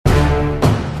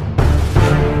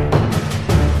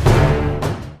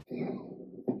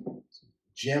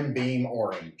Jim Beam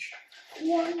Orange.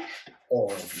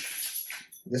 Orange.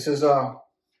 This is a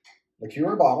liqueur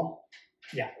in a bottle.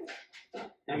 Yeah.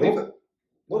 A little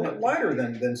bit lighter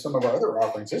than some of our other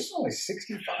offerings. This is only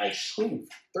 65 proof,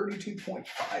 32.5%.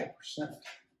 A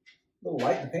little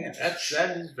light in the pants.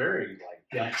 That is very light.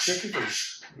 Yeah.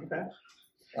 50%. Okay.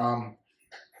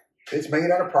 It's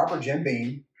made out of proper Jim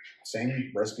Beam.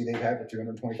 Same recipe they've had for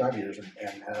 225 years.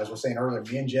 And as I was saying earlier,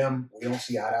 me and Jim, we don't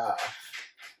see eye to eye.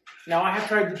 Now, I have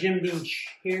tried the Jim Beam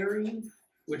Cherry,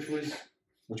 which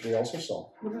we also saw.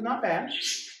 Which was not bad.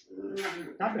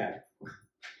 Not bad.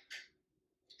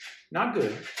 Not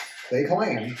good. They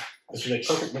claim this is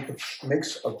a perfect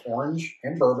mix of orange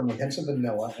and bourbon with hints of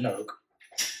vanilla and oak.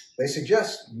 They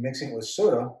suggest mixing it with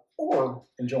soda or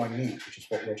enjoying neat, which is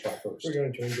what we'll try first. We're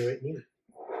going to enjoy it neat.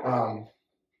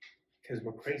 Because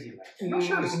we're crazy about it. I'm not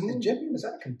sure. Is Jim Beam, is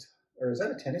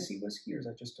that a Tennessee whiskey or is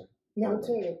that just a... No,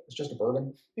 it's just a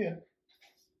bourbon? Yeah.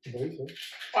 I believe so.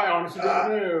 I honestly don't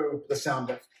know. The sound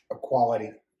of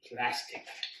quality. Plastic.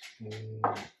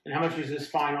 And how much was this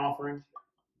fine offering?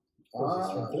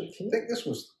 I think this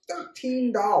was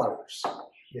 $13.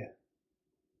 Yeah.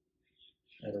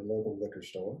 At a local liquor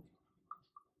store.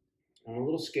 I'm a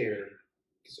little scared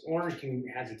because orange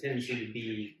has a tendency to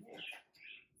be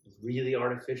really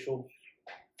artificial.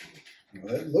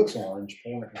 Well, it looks orange,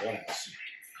 pouring it in glass.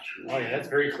 Oh yeah, that's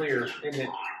very clear, isn't it?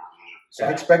 So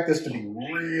I expect this to be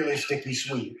really sticky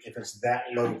sweet if it's that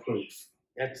low proof.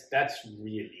 That's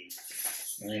really.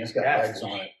 I mean, it's got legs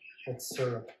on it. That's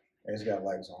syrup. It's got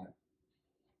legs on it.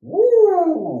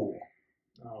 Woo!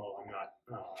 Oh, I'm not.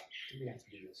 Oh, we have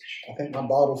to do this. I think my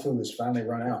bottled food has finally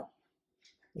run out.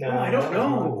 No, I don't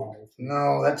know.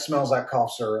 No, that smells like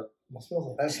cough syrup.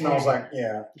 It smells like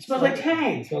yeah. It smells like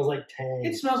Tang. It smells like Tang.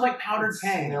 It smells like powdered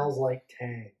Tang. It smells like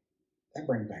Tang. That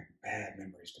brings back bad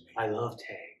memories to me. I love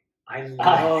Tang. I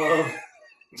love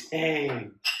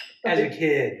Tang as a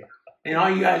kid. And all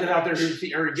you guys out there who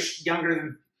are younger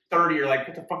than 30 are like,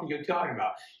 what the fuck are you talking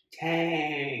about?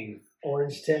 Tang.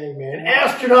 Orange Tang, man.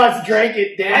 Astronauts drank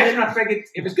it, damn it. Astronauts drank it.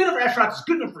 If it's good enough for astronauts, it's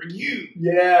good enough for you.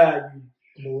 Yeah,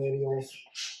 you millennials.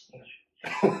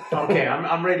 Okay,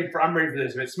 I'm ready for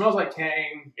this. If it smells like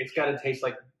Tang, it's got to taste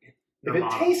like. If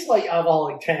it tastes like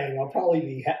alcoholic Tang, my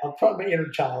inner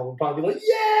child will probably be like,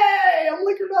 "Yay! I'm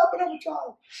liquored up and I'm a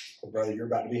child." Well, brother, you're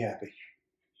about to be happy.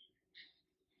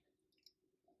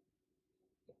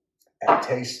 It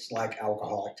tastes like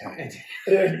alcoholic Tang.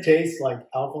 It tastes like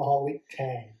alcoholic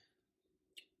Tang.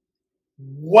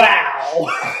 Wow.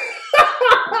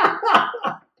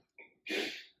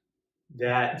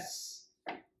 That's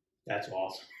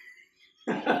awesome.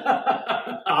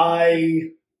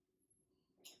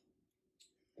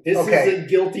 This is a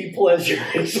guilty pleasure.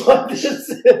 It's what this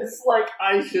is. Like,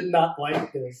 I should not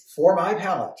like this. For my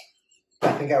palate,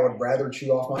 I think I would rather chew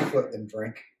off my foot than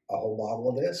drink a whole bottle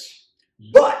of this.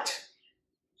 But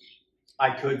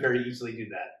I could very easily do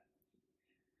that.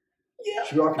 Yeah.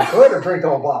 Chew off your foot or drink the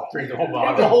whole bottle? Drink the whole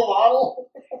bottle. Drink the whole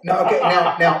bottle? No, okay.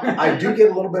 Now I do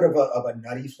get a little bit of a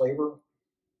nutty flavor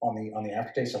on the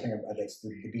aftertaste. I think that's the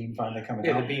beam finally coming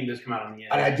out. Yeah, the beam does come out on the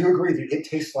end. And I do agree with you. It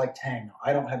tastes like Tang.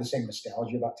 I don't have the same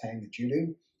nostalgia about Tang that you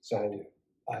do. So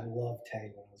I love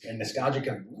Tang. And nostalgia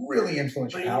can really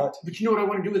influence your palate. But you know what I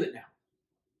want to do with it now?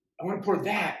 I want to pour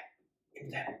that in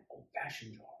that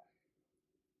old-fashioned jar.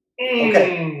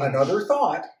 Okay, another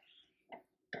thought.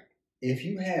 If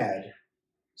you had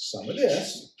some of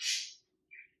this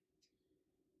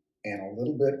and a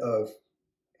little bit of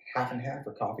half and half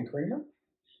or coffee creamer,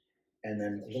 and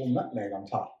then a little nutmeg on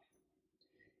top,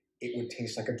 it would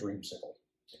taste like a dreamsicle.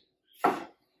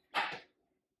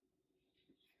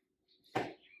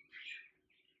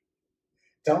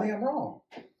 Tell me I'm wrong.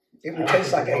 It would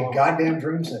taste like a goddamn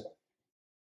dreamsicle.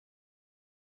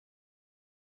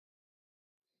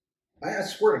 I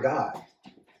swear to God.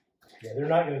 Yeah, they're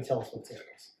not going to tell us what's in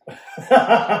this.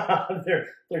 they're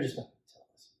just not going to tell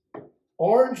us.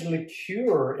 Orange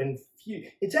liqueur infused.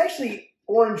 It's actually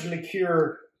orange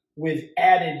liqueur with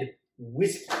added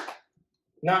whiskey,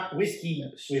 not whiskey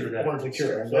with orange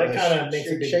liqueur. So that kind of makes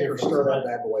a big difference. Stir that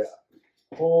bad boy up.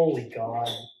 Holy God!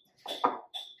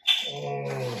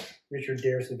 Richard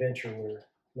dares to venture where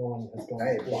no one has gone.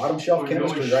 Hey, bottom shelf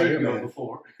chemistry right here, man.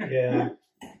 Before. Yeah.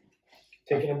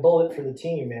 Taking a bullet for the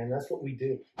team, man. That's what we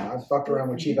do. I've fucked around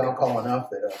with cheap alcohol enough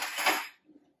that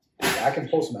I can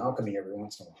pull some alchemy every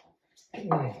once in a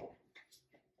while.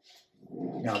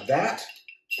 Now that,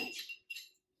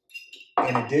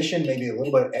 in addition, maybe a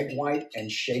little bit of egg white and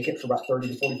shake it for about 30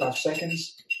 to 45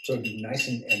 seconds so it'd be nice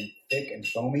and thick and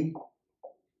foamy.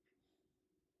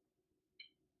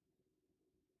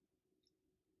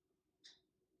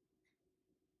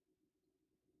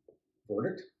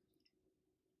 Verdict?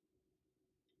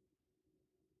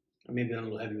 I may have been a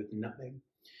little heavy with the nutmeg.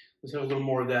 Let's have a little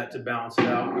more of that to balance it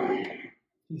out.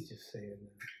 He's just saying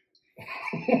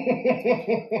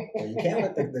Well, you can't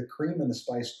let the cream and the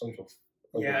spice over.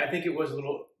 Yeah, I think it was a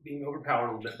little being overpowered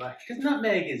a little bit, because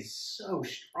nutmeg is so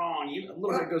strong. A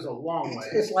little bit goes a long way.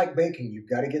 It's like baking. You've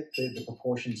got to get the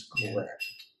proportions correct.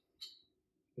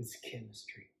 It's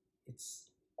chemistry. It's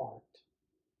art.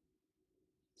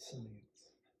 Science.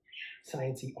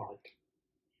 Sciencey art.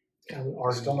 Kind of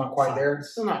art. Still not quite there.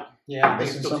 Still not. Yeah,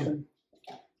 Missing something.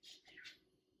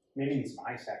 Maybe it's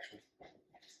ice actually.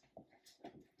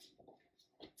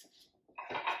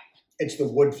 It's the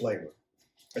wood flavor.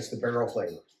 It's the barrel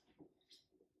flavor.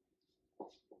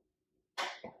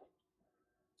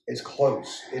 It's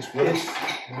close. It's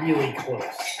really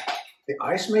close. The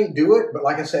ice may do it, but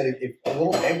like I said, if a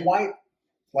little egg white,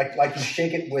 like you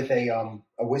shake it with a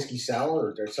whiskey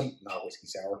sour or some not whiskey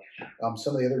sour,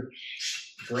 some of the other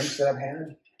drinks that I've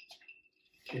had.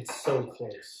 It's so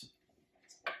close.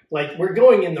 Like we're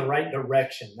going in the right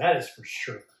direction. That is for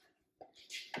sure.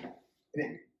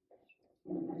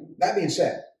 That being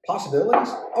said, possibilities?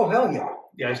 Oh hell yeah!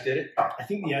 The ice did it. I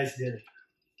think the ice did it.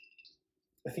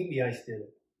 I think the ice did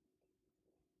it.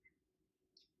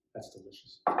 That's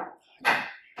delicious.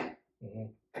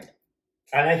 Mm-hmm.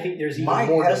 And I think there's even My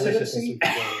more hesitancy-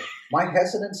 deliciousness. My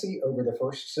hesitancy over the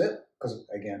first sip, because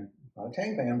again, not a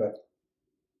Tang fan, but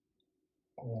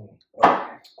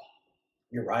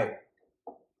you're right.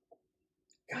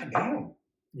 God damn.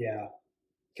 Yeah,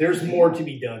 there's more to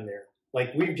be done there.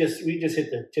 Like we just hit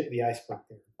the tip of the iceberg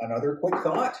there. Another quick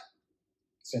thought.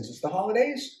 Since it's the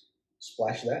holidays,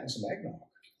 splash that in some eggnog.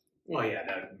 Well, yeah,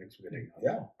 that makes a good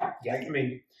eggnog. Yeah. I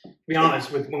mean, to be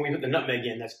honest, when we put the nutmeg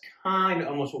in, that's kind of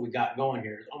almost what we got going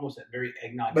here. It's almost that very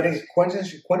eggnog. But it's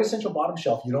quintessential bottom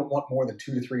shelf. You don't want more than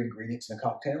 2 to 3 ingredients in a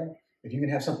cocktail. If you can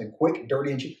have something quick,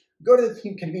 dirty, and cheap, go to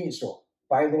the convenience store.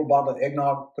 Buy a little bottle of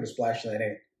eggnog, put a splash of that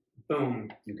in. Boom.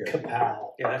 You good.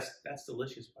 Kapow. Yeah, that's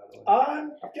delicious, by the way.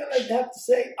 I'm gonna have to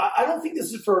say I don't think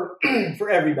this is for for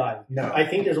everybody. No. I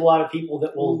think there's a lot of people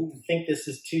that will think this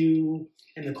is too.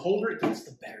 And the colder it gets,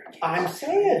 the better it gets. I'm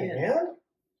saying, Yeah. man.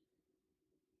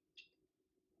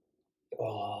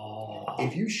 Oh,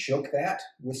 If you shook that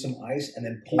with some ice and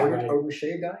then poured it over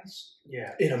shaved ice,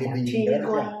 Yeah. in a it'd be martini better.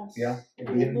 glass. Yeah,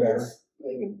 it'd be even better.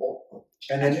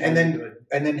 And That's then really good.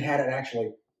 and then had it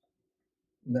actually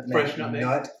Fresh nutmeg.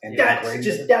 nut and That's grated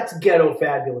just it. that's ghetto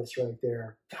fabulous right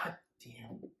there. God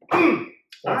damn.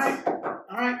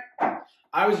 All right.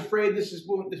 I was afraid this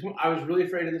one. I was really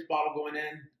afraid of this bottle going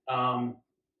in. I'm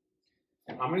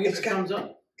gonna give it a thumbs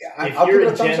up. Yeah, If I'll you're give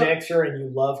a it thumbs Gen up. Xer and you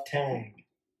love Tang,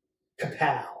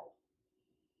 kapow.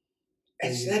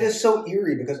 That is so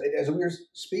eerie because as we were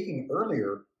speaking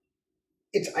earlier,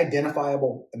 it's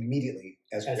identifiable immediately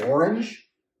as orange,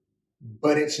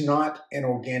 but it's not an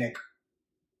organic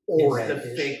orange. It's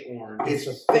the fake orange. It's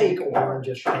a fake orange. orange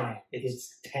of Tang. It's-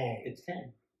 It's Tang. It's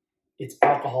 10. It's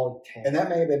alcoholic Tang. And that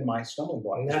may have been my stumbling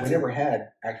block. And Because that's we never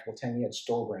had actual Tang. We had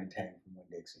store brand Tang from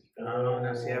Winn-Dixie.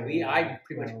 No, see, I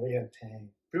pretty much we have Tang.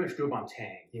 grew up on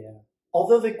Tang. Yeah.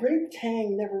 Although the grape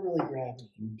Tang never really grabbed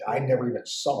me. I never even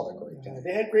saw the grape Tang.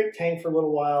 They had grape Tang for a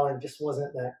little while and it just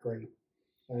wasn't that great.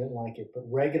 I didn't like it. But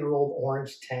regular old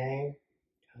orange Tang,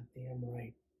 goddamn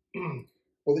right.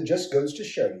 Well, it just goes to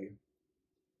show you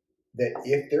that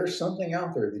if there's something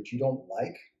out there that you don't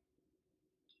like,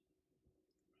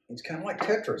 it's kind of like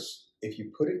Tetris. If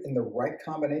you put it in the right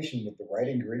combination with the right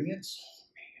ingredients,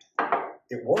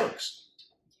 it works.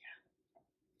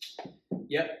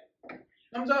 Yep.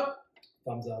 Thumbs up.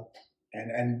 Thumbs up.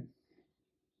 And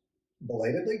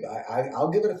belatedly, I'll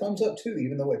give it a thumbs up too,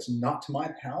 even though it's not to my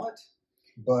palate.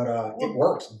 But it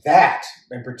works. That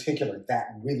in particular, that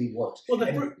really works. Well,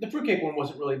 the fruitcake one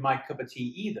wasn't really my cup of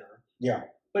tea either. Yeah.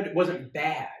 But it wasn't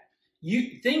bad.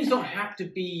 Things don't have to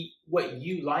be what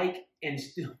you like and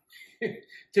still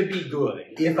to be good.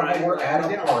 If I were at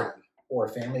They a don't- party or a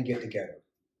family get together,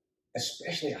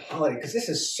 especially a holiday, because this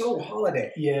is so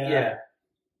holiday, Yeah.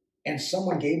 and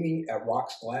someone gave me a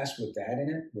rocks glass with that in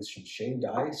it, with some shaved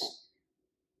ice,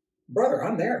 brother,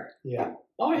 I'm there. Yeah.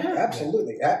 Oh yeah.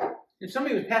 Absolutely. If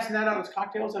somebody was passing that out as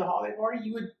cocktails at a holiday party,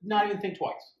 you would not even think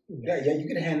twice. Yeah, you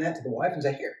could hand that to the wife and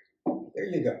say, here, there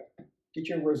you go. Get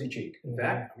your rosy cheek. In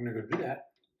fact, I'm going to go do that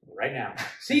right now.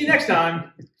 See you next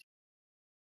time.